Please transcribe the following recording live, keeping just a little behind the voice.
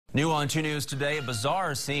New on 2 News today, a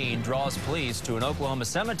bizarre scene draws police to an Oklahoma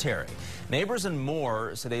cemetery. Neighbors and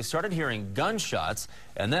more say they started hearing gunshots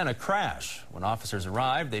and then a crash. When officers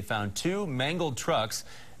arrived, they found 2 mangled trucks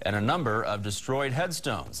and a number of destroyed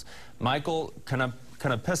headstones. Michael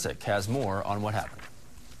Kanapisik has more on what happened.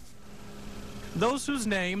 Those whose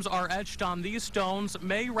names are etched on these stones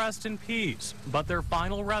may rest in peace, but their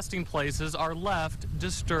final resting places are left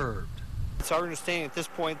disturbed. It's our understanding at this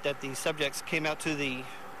point that the subjects came out to the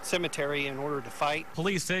cemetery in order to fight.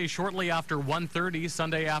 Police say shortly after 1:30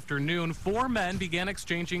 Sunday afternoon, 4 men began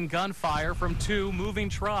exchanging gunfire from 2 moving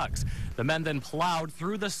trucks. The men then plowed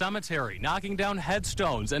through the cemetery, knocking down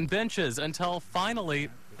headstones and benches until finally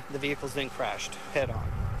the vehicles then crashed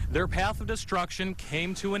head-on. Their path of destruction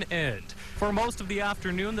came to an end. For most of the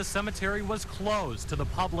afternoon, the cemetery was closed to the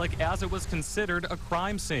public as it was considered a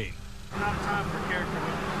crime scene. Not time for character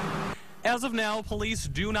witness. As of now, police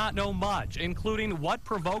do not know much, including what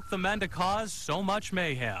provoked the men to cause so much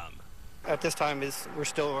mayhem. At this time, we're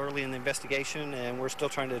still early in the investigation, and we're still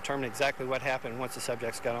trying to determine exactly what happened once the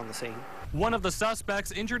subjects got on the scene. One of the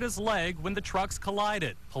suspects injured his leg when the trucks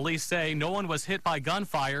collided. Police say no one was hit by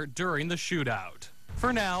gunfire during the shootout.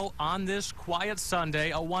 For now, on this quiet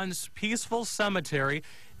Sunday, a once peaceful cemetery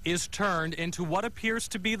is turned into what appears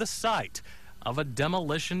to be the site of a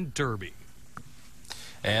demolition derby.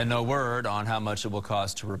 And no word on how much it will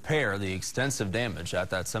cost to repair the extensive damage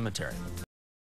at that cemetery.